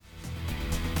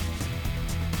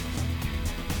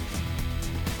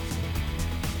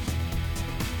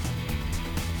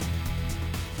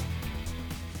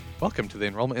Welcome to the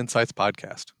Enrollment Insights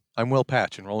Podcast. I'm Will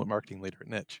Patch, Enrollment Marketing Leader at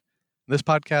Niche. In this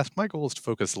podcast, my goal is to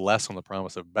focus less on the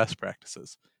promise of best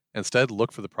practices. Instead,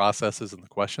 look for the processes and the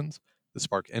questions that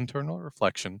spark internal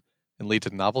reflection and lead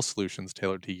to novel solutions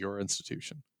tailored to your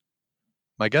institution.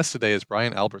 My guest today is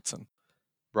Brian Albertson.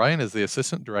 Brian is the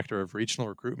Assistant Director of Regional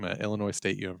Recruitment at Illinois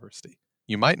State University.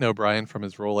 You might know Brian from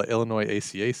his role at Illinois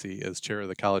ACAC as Chair of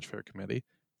the College Fair Committee,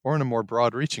 or in a more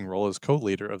broad-reaching role as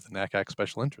co-leader of the NACAC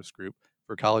Special Interest Group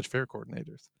for College Fair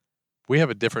Coordinators. We have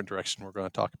a different direction we're going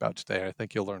to talk about today. I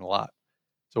think you'll learn a lot.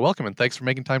 So welcome and thanks for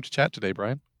making time to chat today,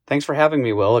 Brian. Thanks for having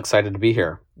me, Will. Excited to be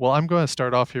here. Well, I'm going to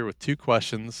start off here with two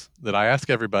questions that I ask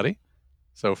everybody.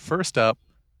 So first up,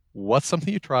 what's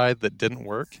something you tried that didn't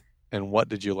work and what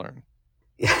did you learn?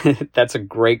 That's a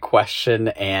great question.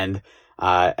 And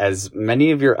as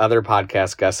many of your other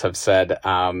podcast guests have said,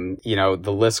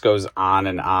 the list goes on.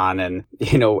 And,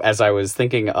 as I was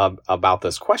thinking about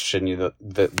this question,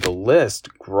 the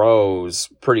list grows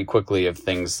pretty quickly of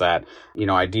things that,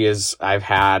 ideas I've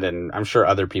had, and I'm sure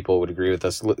other people would agree with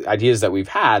this, ideas that we've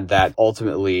had that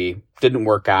ultimately didn't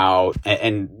work out.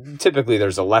 And typically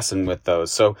there's a lesson with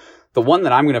those. So the one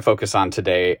that I'm going to focus on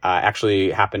today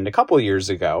actually happened a couple years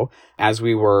ago as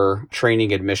we were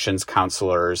training admissions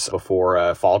counselors before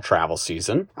a fall travel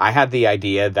season. I had the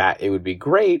idea that it would be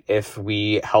great if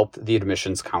we helped the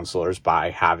admissions counselors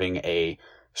by having a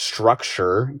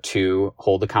structure to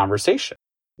hold a conversation.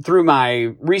 Through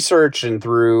my research and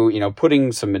through,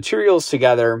 putting some materials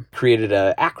together, created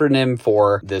an acronym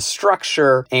for this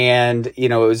structure. And,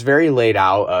 it was very laid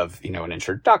out of, an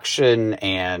introduction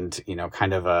and,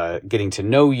 kind of a getting to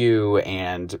know you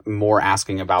and more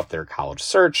asking about their college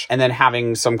search. And then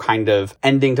having some kind of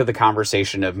ending to the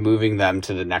conversation of moving them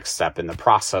to the next step in the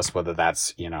process, whether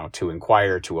that's, to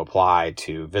inquire, to apply,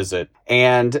 to visit.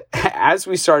 And as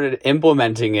we started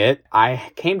implementing it,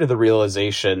 I came to the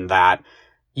realization that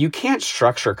you can't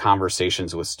structure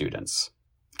conversations with students.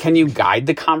 Can you guide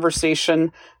the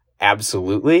conversation?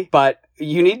 Absolutely. But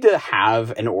you need to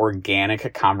have an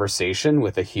organic conversation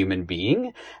with a human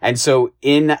being. And so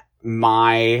in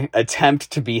my attempt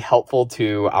to be helpful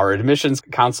to our admissions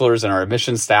counselors and our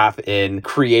admissions staff in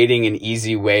creating an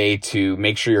easy way to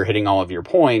make sure you're hitting all of your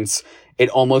points, it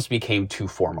almost became too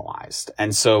formalized.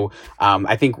 And so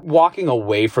I think walking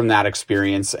away from that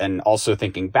experience and also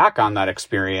thinking back on that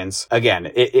experience,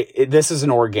 again, this is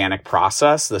an organic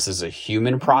process. This is a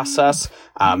human process.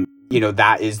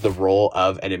 That is the role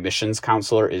of an admissions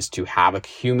counselor, is to have a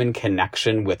human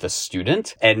connection with a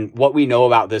student. And what we know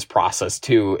about this process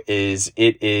too is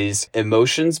it is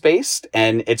emotions based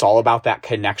and it's all about that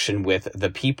connection with the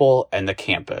people and the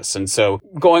campus. And so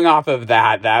going off of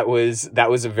that was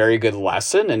a very good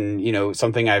lesson and,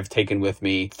 something I've taken with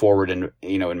me forward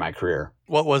in my career.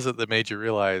 What was it that made you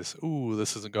realize,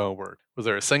 this isn't going to work? Was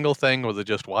there a single thing? Was it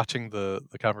just watching the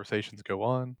conversations go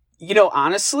on?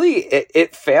 Honestly,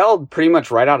 it failed pretty much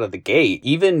right out of the gate.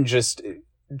 Even just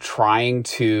trying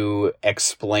to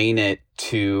explain it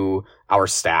to our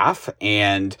staff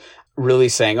and really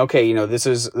saying, okay, this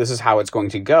is how it's going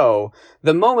to go.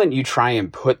 The moment you try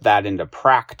and put that into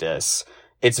practice,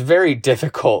 it's very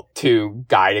difficult to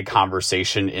guide a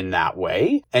conversation in that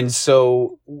way. And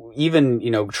so even,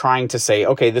 trying to say,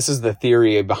 okay, this is the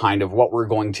theory behind of what we're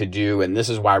going to do, and this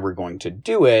is why we're going to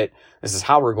do it. This is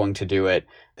how we're going to do it.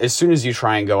 As soon as you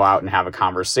try and go out and have a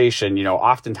conversation,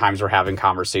 oftentimes we're having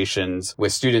conversations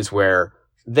with students where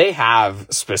they have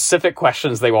specific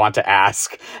questions they want to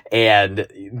ask, and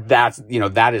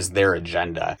that is their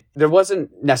agenda. There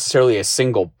wasn't necessarily a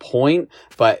single point,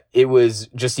 but it was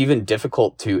just even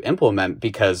difficult to implement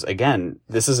because, again,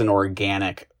 this is an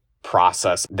organic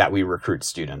process that we recruit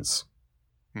students.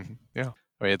 Mm-hmm. Yeah.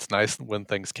 I mean, it's nice when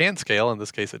things can scale. In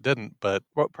this case, it didn't. But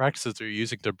what practices are you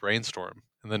using to brainstorm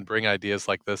and then bring ideas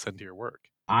like this into your work?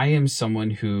 I am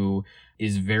someone who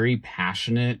is very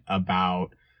passionate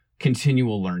about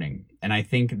continual learning. And I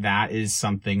think that is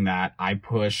something that I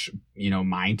push,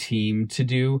 my team to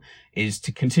do, is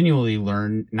to continually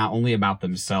learn not only about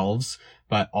themselves,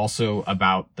 but also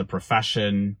about the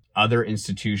profession, other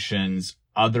institutions,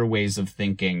 other ways of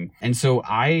thinking. And so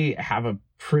I have a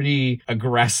pretty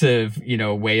aggressive,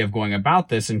 way of going about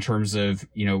this in terms of,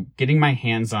 getting my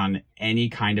hands on any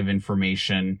kind of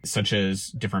information, such as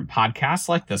different podcasts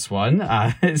like this one.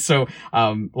 So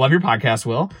love your podcast,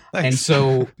 Will. Thanks. And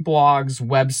so blogs,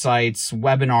 websites,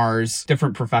 webinars,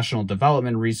 different professional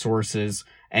development resources,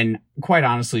 and quite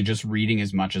honestly, just reading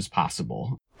as much as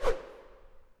possible.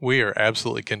 We are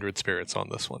absolutely kindred spirits on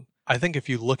this one. I think if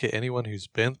you look at anyone who's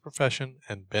been in the profession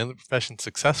and been in the profession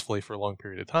successfully for a long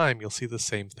period of time, you'll see the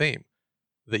same theme.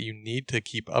 that you need to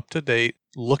keep up to date,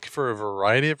 look for a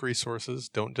variety of resources.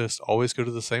 Don't just always go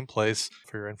to the same place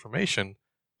for your information,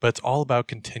 but it's all about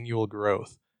continual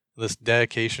growth, this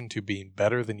dedication to being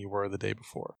better than you were the day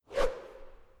before.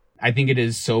 I think it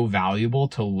is so valuable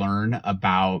to learn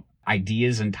about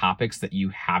ideas and topics that you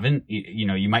haven't,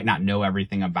 you might not know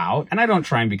everything about. And I don't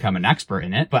try and become an expert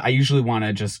in it, but I usually want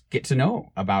to just get to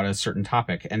know about a certain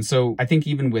topic. And so I think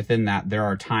even within that, there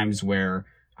are times where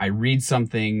I read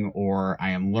something or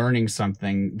I am learning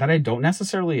something that I don't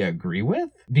necessarily agree with,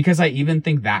 because I even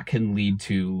think that can lead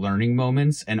to learning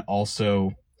moments and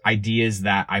also ideas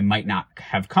that I might not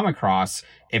have come across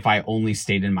if I only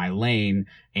stayed in my lane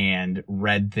and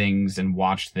read things and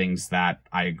watched things that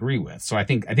I agree with. So I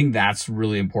think that's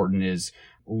really important, is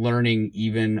learning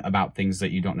even about things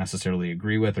that you don't necessarily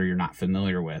agree with or you're not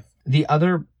familiar with. The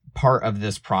other part of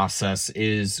this process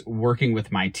is working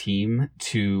with my team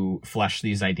to flesh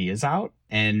these ideas out.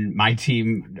 And my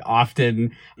team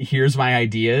often hears my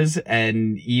ideas,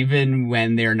 and even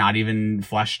when they're not even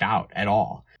fleshed out at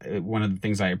all. One of the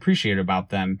things I appreciate about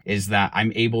them is that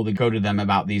I'm able to go to them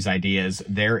about these ideas.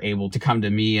 They're able to come to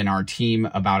me and our team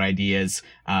about ideas,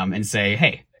 and say,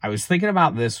 hey, I was thinking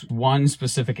about this one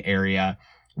specific area.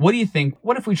 What do you think?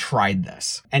 What if we tried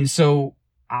this? And so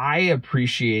I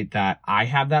appreciate that I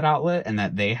have that outlet and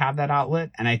that they have that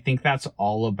outlet. And I think that's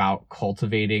all about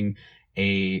cultivating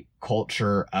a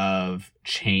culture of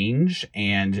change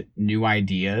and new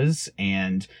ideas,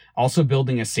 and also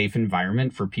building a safe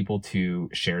environment for people to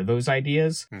share those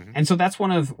ideas. Mm-hmm. And so that's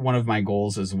one of my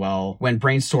goals as well when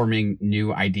brainstorming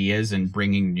new ideas and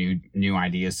bringing new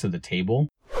ideas to the table.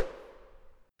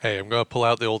 Hey, I'm going to pull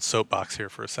out the old soapbox here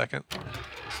for a second.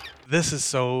 This is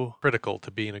so critical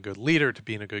to being a good leader, to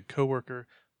being a good coworker.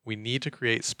 We need to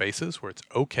create spaces where it's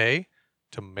okay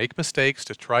to make mistakes,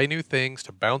 to try new things,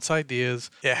 to bounce ideas.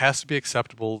 It has to be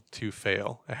acceptable to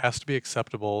fail. It has to be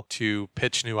acceptable to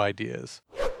pitch new ideas.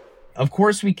 Of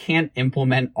course, we can't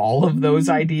implement all of those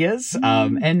ideas.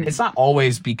 And it's not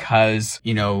always because,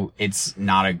 it's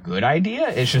not a good idea.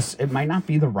 It's just, it might not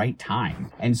be the right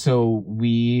time. And so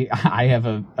I have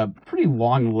a pretty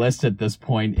long list at this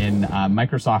point in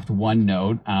Microsoft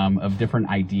OneNote of different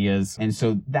ideas. And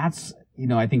so that's,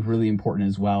 I think really important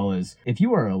as well, is if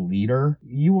you are a leader,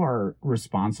 you are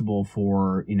responsible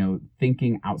for,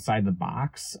 thinking outside the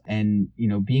box and,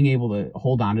 being able to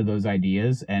hold on to those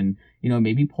ideas and,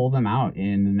 maybe pull them out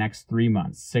in the next 3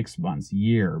 months, 6 months,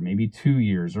 year, maybe 2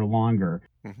 years or longer.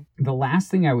 Mm-hmm. The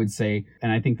last thing I would say,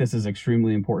 and I think this is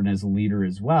extremely important as a leader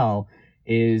as well,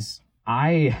 is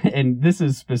and this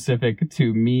is specific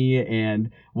to me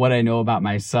and what I know about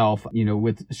myself,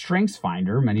 with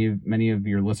StrengthsFinder, many of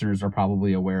your listeners are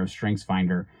probably aware of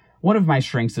StrengthsFinder. One of my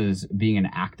strengths is being an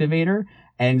activator.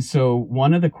 And so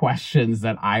one of the questions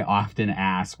that I often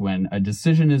ask when a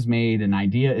decision is made, an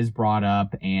idea is brought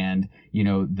up, and,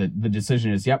 the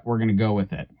decision is, yep, we're going to go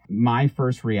with it. My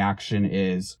first reaction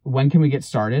is, when can we get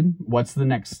started? What's the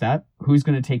next step? Who's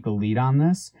going to take the lead on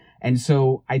this? And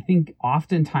so I think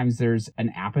oftentimes there's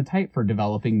an appetite for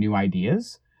developing new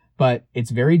ideas, but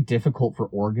it's very difficult for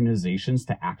organizations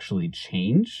to actually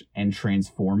change and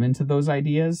transform into those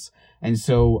ideas. And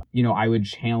so, I would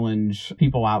challenge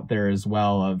people out there as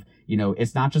well of,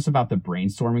 it's not just about the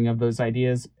brainstorming of those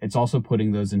ideas. It's also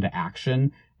putting those into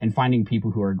action and finding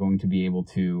people who are going to be able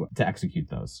to execute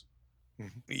those.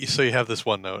 So you have this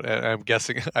OneNote, and I'm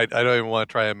guessing, I don't even want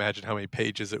to try to imagine how many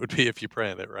pages it would be if you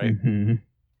printed it, right? Mm-hmm.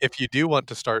 If you do want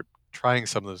to start trying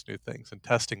some of those new things and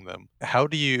testing them, how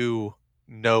do you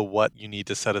know what you need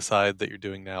to set aside that you're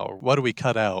doing now, or what do we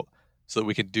cut out so that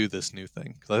we can do this new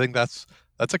thing? Because I think that's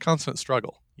a constant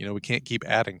struggle. We can't keep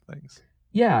adding things.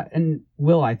 Yeah. And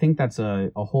Will, I think that's a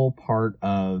whole part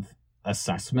of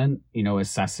assessment,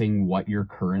 assessing what you're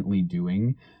currently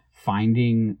doing,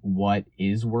 finding what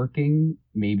is working,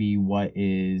 maybe what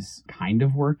is kind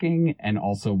of working, and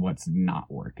also what's not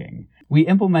working. We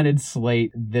implemented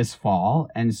Slate this fall,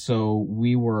 and so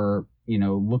we were,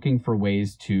 looking for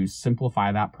ways to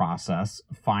simplify that process,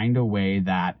 find a way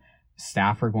that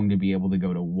staff are going to be able to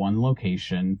go to one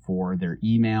location for their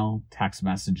email, text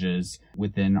messages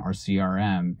within our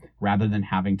CRM, rather than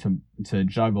having to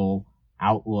juggle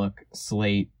Outlook,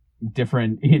 Slate,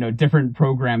 different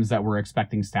programs that we're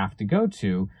expecting staff to go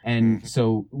to. And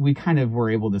so we kind of were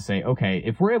able to say, okay,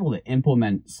 if we're able to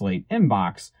implement Slate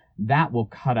Inbox, that will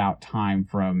cut out time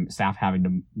from staff having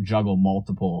to juggle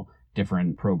multiple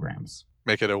different programs.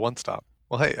 Make it a one-stop.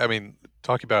 Well, hey,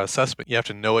 talking about assessment, you have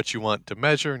to know what you want to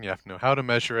measure and you have to know how to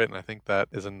measure it. And I think that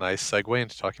is a nice segue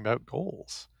into talking about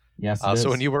goals. Yes. So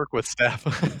when you work with staff,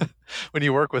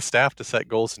 to set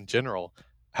goals in general,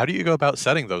 how do you go about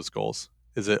setting those goals?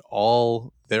 Is it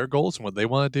all their goals and what they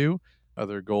want to do? Are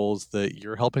there goals that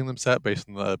you're helping them set based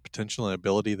on the potential and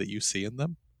ability that you see in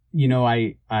them?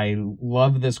 I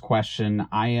love this question.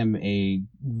 I am a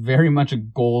very much a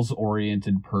goals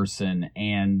oriented person,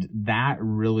 and that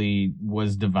really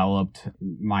was developed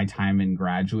my time in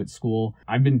graduate school.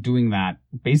 I've been doing that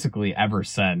basically ever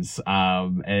since.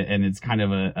 And it's kind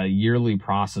of a yearly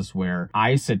process where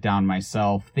I sit down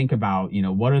myself, think about,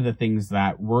 what are the things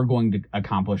that we're going to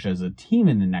accomplish as a team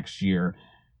in the next year,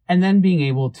 and then being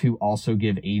able to also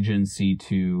give agency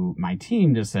to my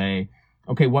team to say,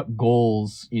 okay, what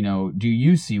goals, do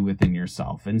you see within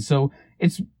yourself? And so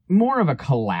it's more of a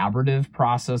collaborative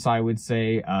process, I would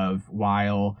say, of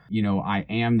while, I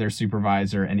am their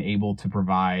supervisor and able to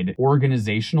provide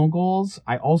organizational goals,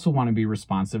 I also want to be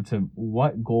responsive to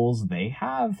what goals they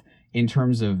have in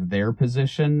terms of their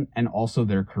position and also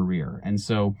their career. And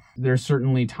so there's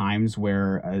certainly times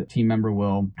where a team member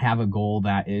will have a goal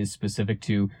that is specific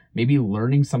to maybe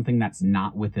learning something that's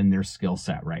not within their skill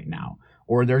set right now.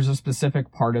 Or there's a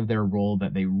specific part of their role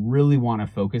that they really want to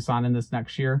focus on in this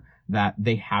next year that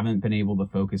they haven't been able to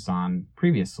focus on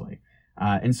previously.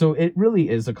 And so it really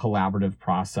is a collaborative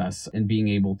process in being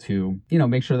able to,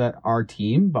 make sure that our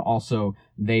team, but also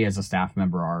they as a staff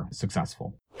member are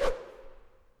successful.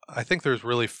 I think there's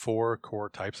really 4 core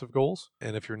types of goals.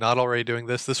 And if you're not already doing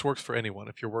this works for anyone.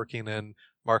 If you're working in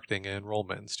marketing and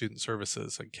enrollment and student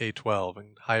services and K-12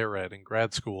 and higher ed and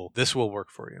grad school, this will work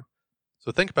for you.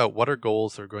 So think about what are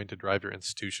goals that are going to drive your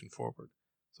institution forward.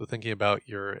 So thinking about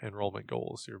your enrollment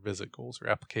goals, your visit goals, your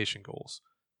application goals.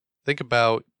 Think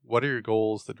about what are your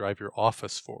goals that drive your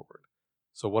office forward.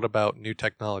 So what about new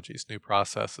technologies, new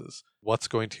processes? What's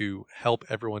going to help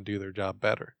everyone do their job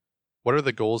better? What are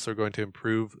the goals that are going to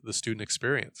improve the student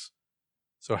experience?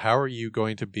 So how are you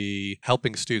going to be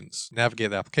helping students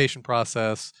navigate the application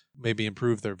process, maybe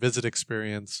improve their visit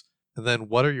experience? And then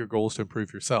what are your goals to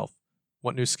improve yourself?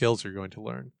 What new skills are you going to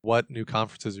learn? What new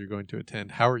conferences are you going to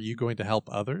attend? How are you going to help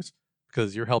others?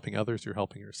 Because you're helping others, you're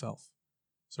helping yourself.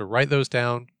 So write those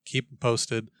down, keep them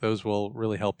posted. Those will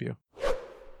really help you.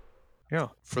 Yeah.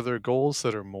 For their goals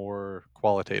that are more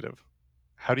qualitative,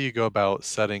 how do you go about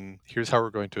setting, here's how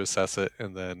we're going to assess it,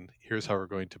 and then here's how we're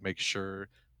going to make sure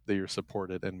that you're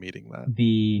supported in meeting that?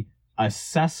 The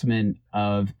assessment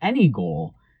of any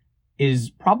goal is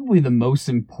probably the most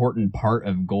important part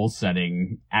of goal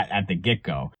setting at the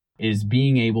get-go, is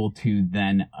being able to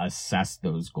then assess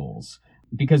those goals.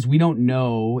 Because we don't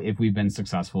know if we've been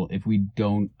successful if we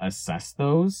don't assess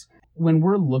those. When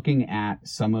we're looking at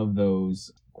some of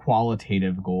those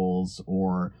qualitative goals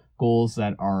or goals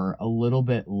that are a little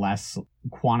bit less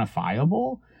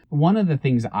quantifiable, one of the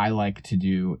things I like to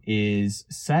do is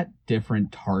set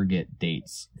different target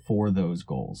dates for those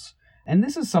goals. And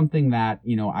this is something that,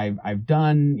 I've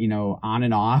done, on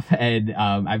and off, and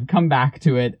I've come back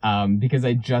to it because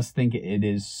I just think it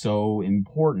is so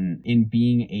important in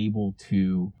being able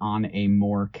to, on a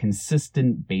more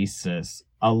consistent basis,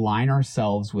 align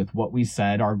ourselves with what we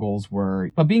said our goals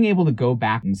were, but being able to go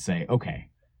back and say, okay,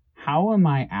 how am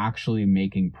I actually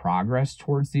making progress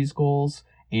towards these goals?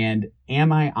 And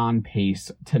am I on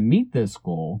pace to meet this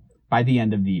goal by the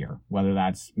end of the year, whether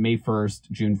that's May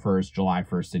 1st, June 1st, July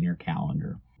 1st in your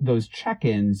calendar? Those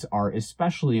check-ins are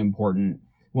especially important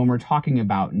when we're talking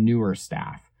about newer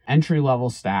staff. Entry-level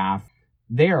staff,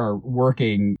 they are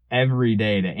working every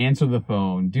day to answer the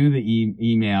phone, do the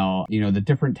email, the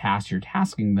different tasks you're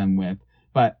tasking them with.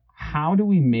 But how do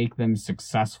we make them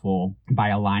successful by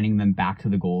aligning them back to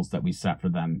the goals that we set for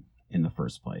them in the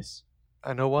first place?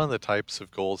 I know one of the types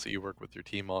of goals that you work with your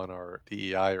team on are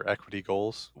DEI or equity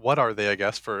goals. What are they, I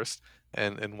guess, first,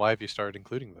 and why have you started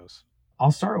including those? I'll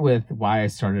start with why I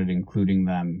started including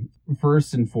them.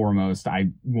 First and foremost, I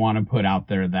want to put out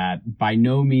there that by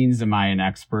no means am I an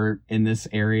expert in this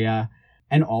area.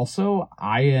 And also,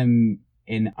 I am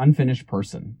an unfinished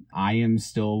person. I am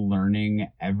still learning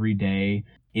every day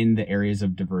in the areas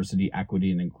of diversity,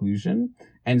 equity, and inclusion.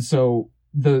 And so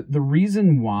the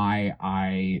reason why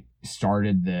I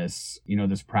started this,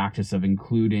 this practice of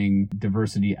including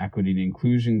diversity, equity, and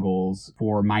inclusion goals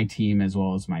for my team as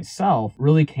well as myself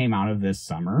really came out of this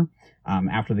summer.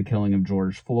 After the killing of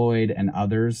George Floyd and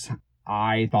others,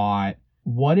 I thought,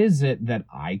 what is it that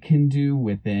I can do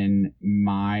within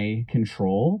my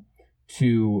control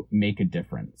to make a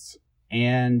difference?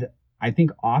 And I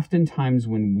think oftentimes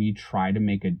when we try to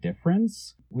make a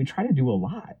difference, we try to do a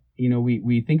lot.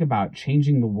 We think about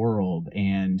changing the world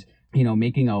and,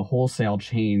 making a wholesale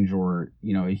change or,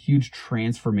 a huge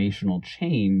transformational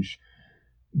change.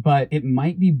 but it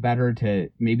might be better to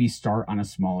maybe start on a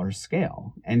smaller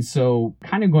scale. And so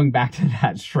kind of going back to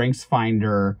that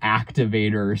StrengthsFinder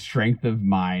activator strength of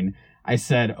mine, I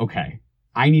said, okay,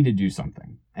 I need to do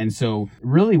something. And so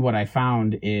really what I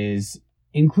found is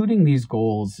including these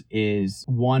goals is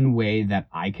one way that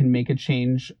I can make a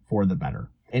change for the better.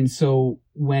 And so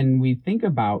when we think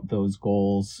about those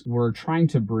goals, we're trying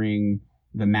to bring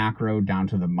the macro down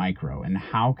to the micro, and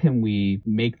how can we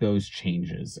make those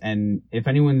changes? And if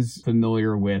anyone's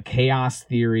familiar with chaos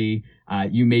theory,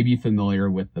 you may be familiar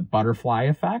with the butterfly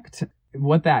effect.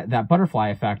 What that butterfly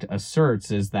effect asserts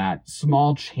is that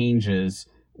small changes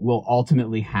will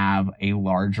ultimately have a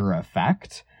larger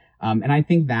effect. And I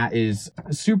think that is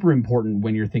super important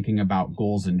when you're thinking about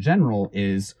goals in general,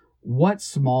 is what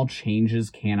small changes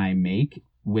can I make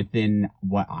within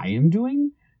what I am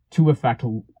doing to affect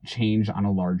change on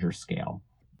a larger scale.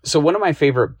 So one of my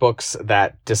favorite books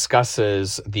that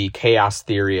discusses the chaos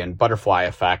theory and butterfly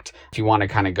effect, if you want to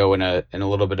kind of go in a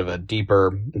little bit of a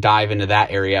deeper dive into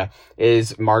that area,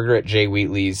 is Margaret J.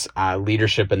 Wheatley's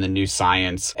Leadership in the New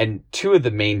Science. And two of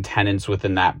the main tenets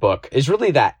within that book is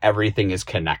really that everything is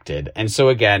connected. And so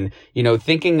again,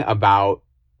 thinking about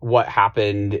what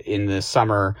happened in the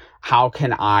summer, how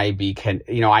can I be,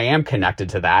 I am connected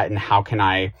to that, and how can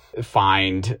I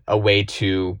find a way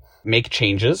to make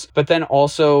changes? But then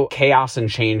also chaos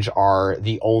and change are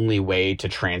the only way to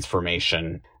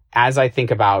transformation. As I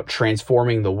think about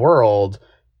transforming the world,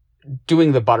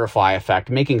 doing the butterfly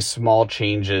effect, making small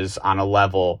changes on a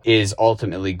level is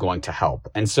ultimately going to help.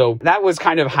 And so that was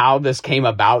kind of how this came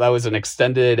about. That was an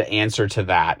extended answer to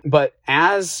that. But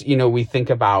as, we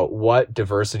think about what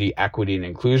diversity, equity, and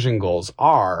inclusion goals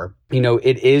are,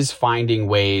 it is finding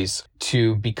ways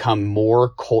to become more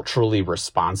culturally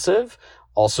responsive,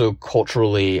 also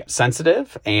culturally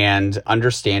sensitive and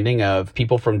understanding of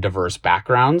people from diverse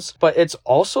backgrounds. But it's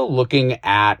also looking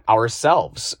at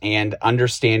ourselves and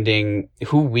understanding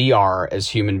who we are as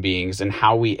human beings and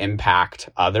how we impact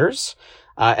others.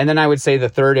 And then I would say the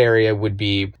third area would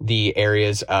be the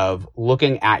areas of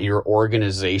looking at your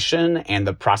organization and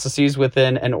the processes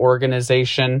within an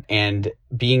organization and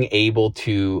being able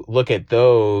to look at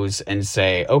those and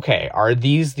say, okay, are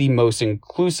these the most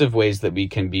inclusive ways that we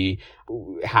can be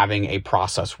having a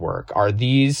process work? Are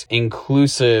these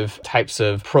inclusive types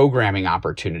of programming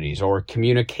opportunities or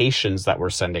communications that we're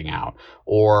sending out?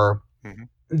 Or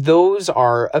those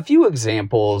are a few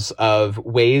examples of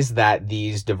ways that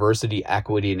these diversity,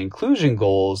 equity, and inclusion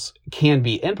goals can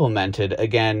be implemented.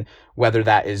 Again, whether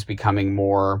that is becoming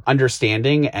more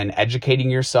understanding and educating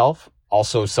yourself,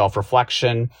 also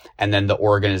self-reflection, and then the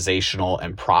organizational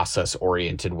and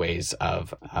process-oriented ways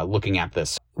of looking at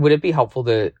this. Would it be helpful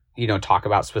to, talk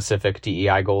about specific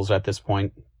DEI goals at this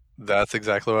point? That's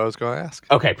exactly what I was going to ask.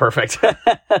 Okay, perfect.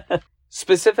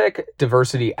 Specific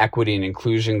diversity, equity, and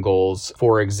inclusion goals,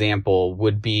 for example,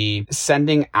 would be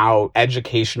sending out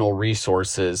educational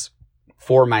resources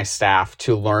for my staff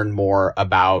to learn more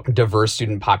about diverse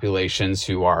student populations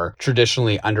who are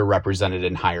traditionally underrepresented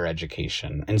in higher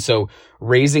education. And so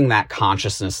raising that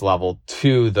consciousness level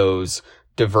to those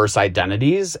diverse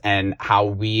identities and how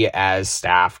we as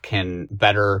staff can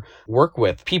better work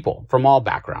with people from all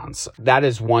backgrounds. That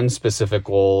is one specific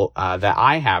goal that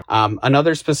I have.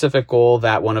 Another specific goal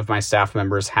that one of my staff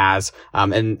members has,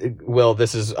 and Will,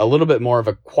 this is a little bit more of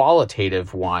a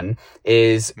qualitative one,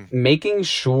 is making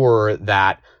sure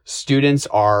that students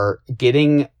are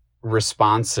getting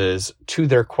responses to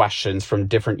their questions from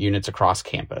different units across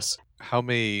campus. How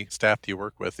many staff do you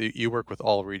work with? You work with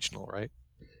all regional, right?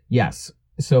 Yes.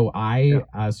 So I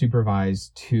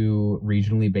supervise 2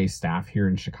 regionally based staff here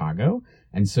in Chicago.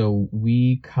 And so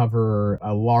we cover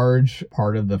a large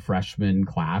part of the freshman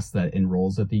class that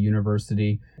enrolls at the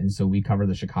university. And so we cover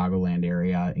the Chicagoland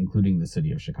area, including the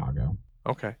city of Chicago.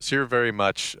 Okay. So you're very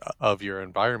much of your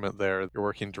environment there. You're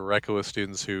working directly with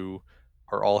students who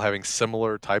are all having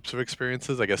similar types of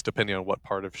experiences, I guess, depending on what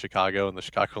part of Chicago and the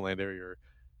Chicagoland area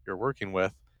you're working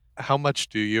with. How much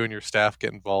do you and your staff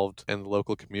get involved in the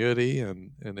local community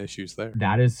and issues there?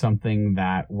 That is something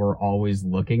that we're always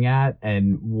looking at.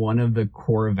 And one of the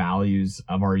core values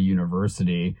of our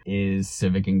university is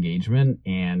civic engagement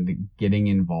and getting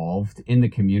involved in the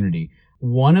community.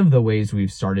 One of the ways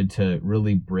we've started to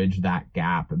really bridge that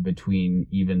gap between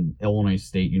even Illinois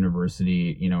State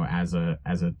University, as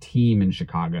a team in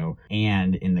Chicago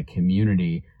and in the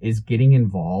community is getting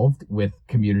involved with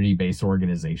community-based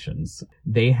organizations.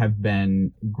 They have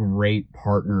been great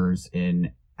partners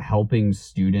in helping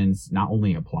students not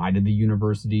only apply to the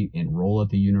university, enroll at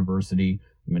the university,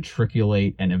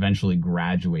 matriculate, and eventually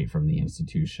graduate from the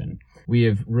institution. We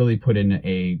have really put in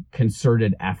a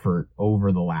concerted effort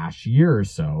over the last year or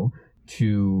so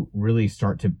to really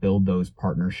start to build those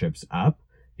partnerships up,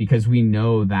 because we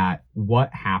know that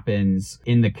what happens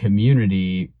in the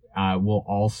community will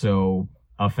also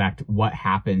affect what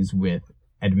happens with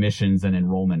admissions and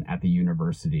enrollment at the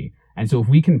university. And so if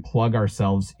we can plug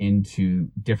ourselves into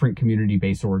different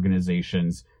community-based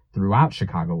organizations throughout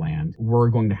Chicagoland, we're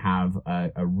going to have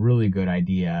a really good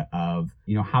idea of,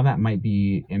 how that might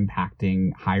be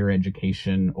impacting higher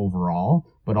education overall,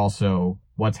 but also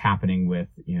what's happening with,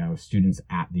 students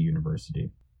at the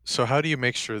university. So how do you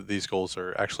make sure these goals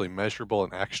are actually measurable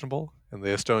and actionable, and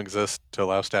they just don't exist to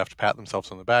allow staff to pat themselves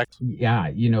on the back?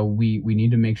 Yeah, we need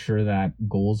to make sure that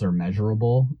goals are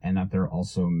measurable and that they're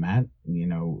also met.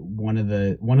 One of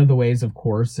the ways, of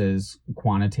course, is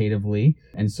quantitatively.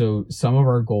 And so some of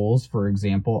our goals, for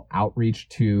example, outreach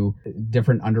to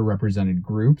different underrepresented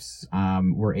groups,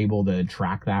 we're able to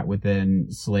track that within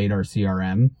Slate, our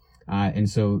CRM. And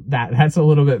so that's a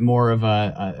little bit more of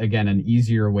again, an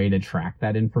easier way to track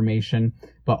that information.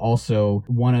 But also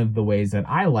one of the ways that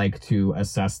I like to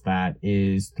assess that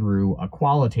is through a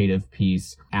qualitative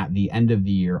piece at the end of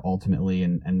the year, ultimately.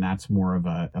 And that's more of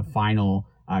a final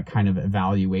kind of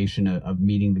evaluation of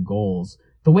meeting the goals.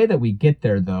 The way that we get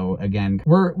there, though, again,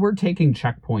 we're taking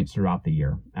checkpoints throughout the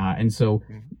year. And so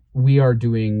we are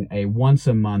doing a once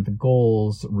a month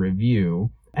goals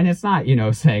review. And it's not,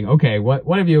 saying, okay,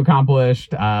 what have you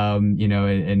accomplished? A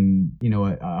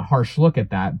harsh look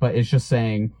at that, but it's just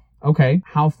saying, okay,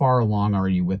 how far along are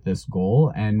you with this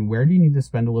goal? And where do you need to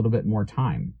spend a little bit more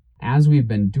time? As we've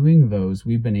been doing those,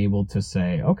 we've been able to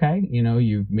say, okay,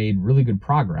 you've made really good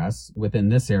progress within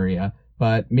this area,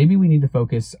 but maybe we need to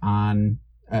focus on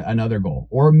another goal,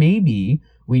 or maybe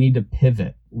we need to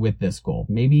pivot with this goal.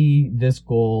 Maybe this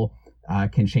goal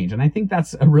can change. And I think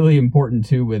that's a really important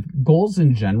too with goals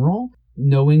in general,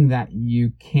 knowing that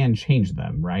you can change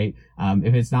them, right?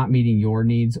 If it's not meeting your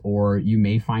needs, or you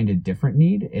may find a different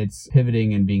need, it's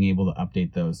pivoting and being able to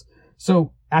update those.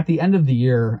 So at the end of the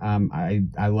year,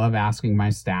 I love asking my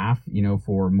staff,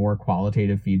 for more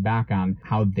qualitative feedback on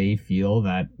how they feel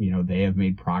that, they have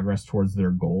made progress towards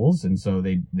their goals. And so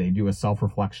they do a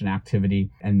self-reflection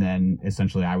activity. And then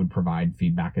essentially I would provide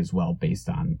feedback as well based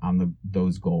on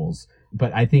those goals.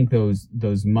 But I think those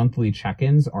monthly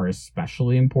check-ins are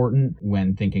especially important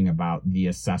when thinking about the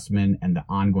assessment and the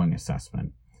ongoing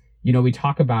assessment. We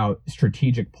talk about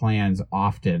strategic plans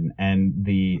often, and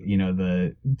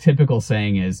the typical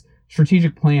saying is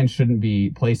strategic plans shouldn't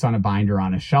be placed on a binder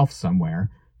on a shelf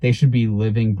somewhere. They should be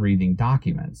living, breathing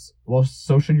documents. Well,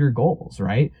 so should your goals,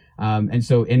 right? And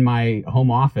so in my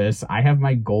home office, I have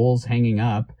my goals hanging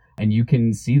up and you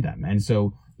can see them. And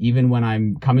so even when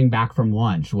I'm coming back from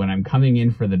lunch, when I'm coming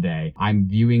in for the day, I'm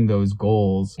viewing those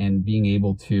goals and being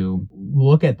able to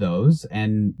look at those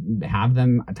and have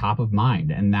them top of mind.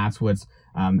 And that's what's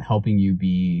helping you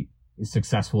be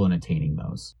successful in attaining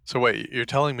those. So wait, you're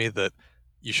telling me that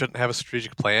you shouldn't have a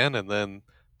strategic plan and then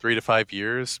 3 to 5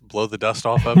 years blow the dust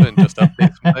off of it and just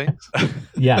update some things?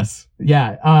 Yes.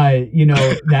 Yeah.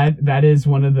 That is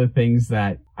one of the things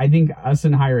that I think us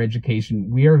in higher education,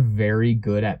 we are very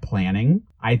good at planning.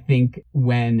 I think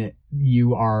when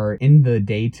you are in the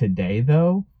day to day,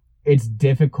 though, it's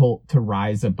difficult to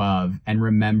rise above and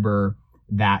remember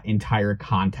that entire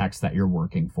context that you're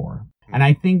working for. And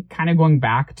I think kind of going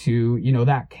back to,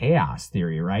 that chaos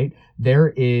theory, right? There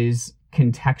is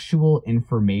contextual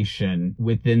information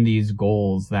within these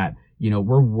goals that,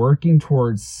 we're working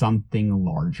towards something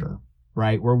larger,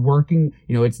 right? We're working,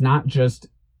 it's not just,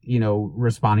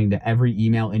 responding to every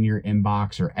email in your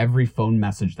inbox or every phone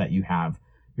message that you have.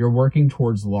 You're working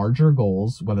towards larger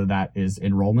goals, whether that is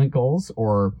enrollment goals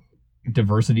or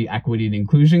diversity, equity, and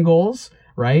inclusion goals,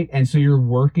 right? And so you're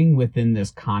working within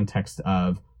this context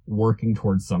of working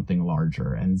towards something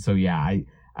larger. And so, yeah,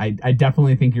 I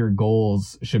definitely think your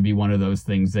goals should be one of those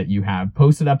things that you have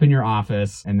posted up in your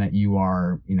office and that you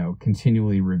are,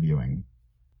 continually reviewing.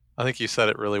 I think you said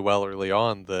it really well early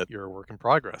on that you're a work in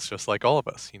progress, just like all of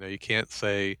us. You can't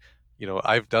say,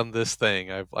 I've done this thing.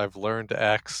 I've learned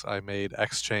X. I made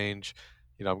X change.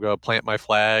 I'm going to plant my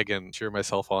flag and cheer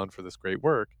myself on for this great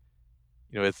work.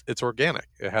 It's organic.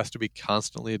 It has to be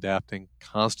constantly adapting,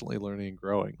 constantly learning and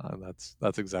growing. And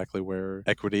that's exactly where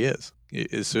equity is.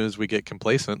 As soon as we get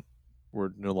complacent,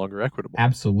 we're no longer equitable.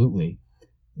 Absolutely.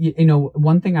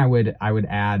 One thing I would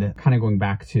add, kind of going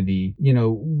back to the,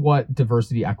 what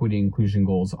diversity, equity, inclusion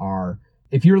goals are.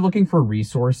 If you're looking for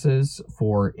resources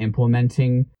for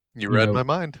implementing, you read my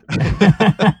mind.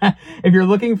 If you're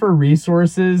looking for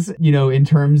resources, in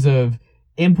terms of,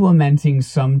 implementing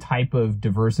some type of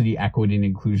diversity, equity, and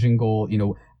inclusion goal.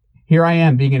 Here I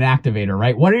am being an activator,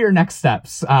 right? What are your next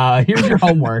steps? Here's your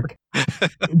homework.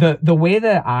 The way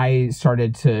that I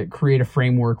started to create a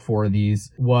framework for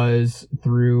these was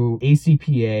through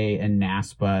ACPA and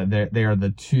NASPA. They are the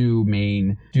two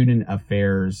main student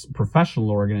affairs professional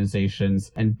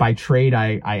organizations. And by trade,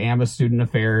 I am a student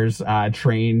affairs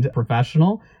trained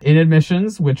professional in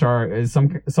admissions, which are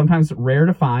sometimes rare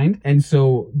to find. And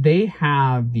so they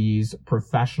have these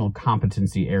professional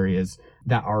competency areas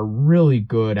that are really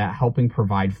good at helping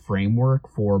provide framework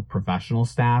for professional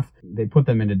staff. They put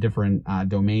them into different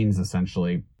domains,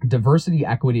 essentially. Diversity,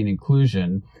 equity, and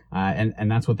inclusion,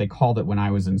 and that's what they called it when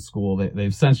I was in school.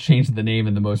 They've since changed the name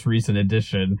in the most recent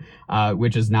edition,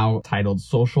 which is now titled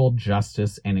Social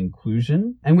Justice and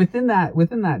Inclusion. And within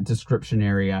that description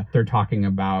area, they're talking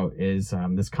about is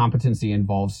this competency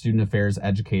involves student affairs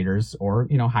educators or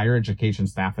higher education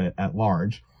staff at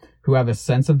large, who have a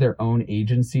sense of their own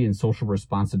agency and social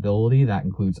responsibility that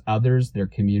includes others, their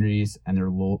communities, and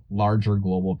their larger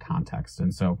global context.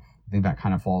 And so I think that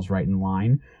kind of falls right in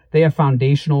line. They have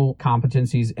foundational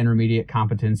competencies, intermediate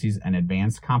competencies, and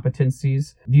advanced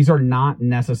competencies. These are not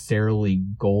necessarily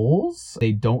goals.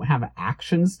 They don't have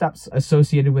action steps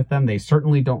associated with them. They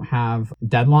certainly don't have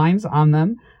deadlines on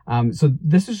them. So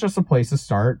this is just a place to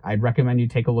start. I'd recommend you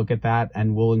take a look at that,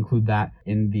 and we'll include that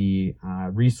in the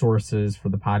resources for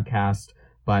the podcast.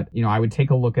 But, I would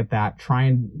take a look at that, try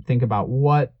and think about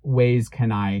what ways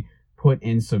can I put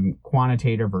in some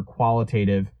quantitative or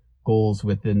qualitative goals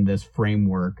within this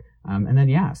framework. And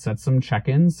then, set some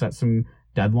check-ins, set some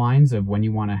deadlines of when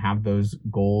you want to have those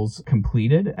goals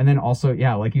completed. And then also,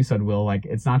 like you said, Will, like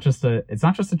it's not just a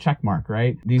check mark,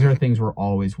 right? These are things we're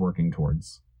always working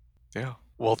towards. Yeah.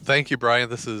 Well, thank you, Brian.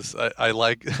 This is, I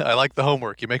like the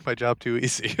homework. You make my job too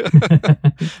easy.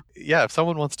 Yeah. If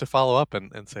someone wants to follow up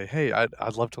and say, hey,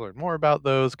 I'd love to learn more about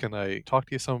those. Can I talk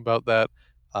to you some about that?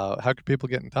 How can people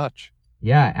get in touch?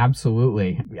 Yeah,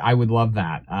 absolutely. I would love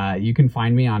that. You can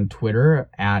find me on Twitter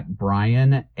at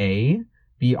Brian A,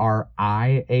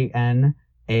 BRIAN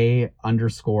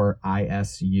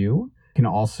A_ISU. You can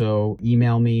also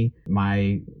email me.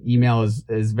 My email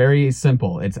is very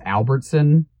simple. It's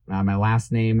Albertson, my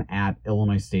last name, at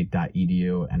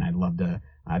illinoisstate.edu. And I'd love to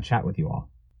chat with you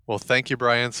all. Well, thank you,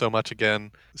 Brian, so much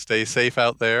again. Stay safe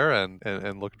out there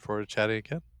and looking forward to chatting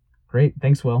again. Great.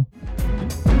 Thanks, Will.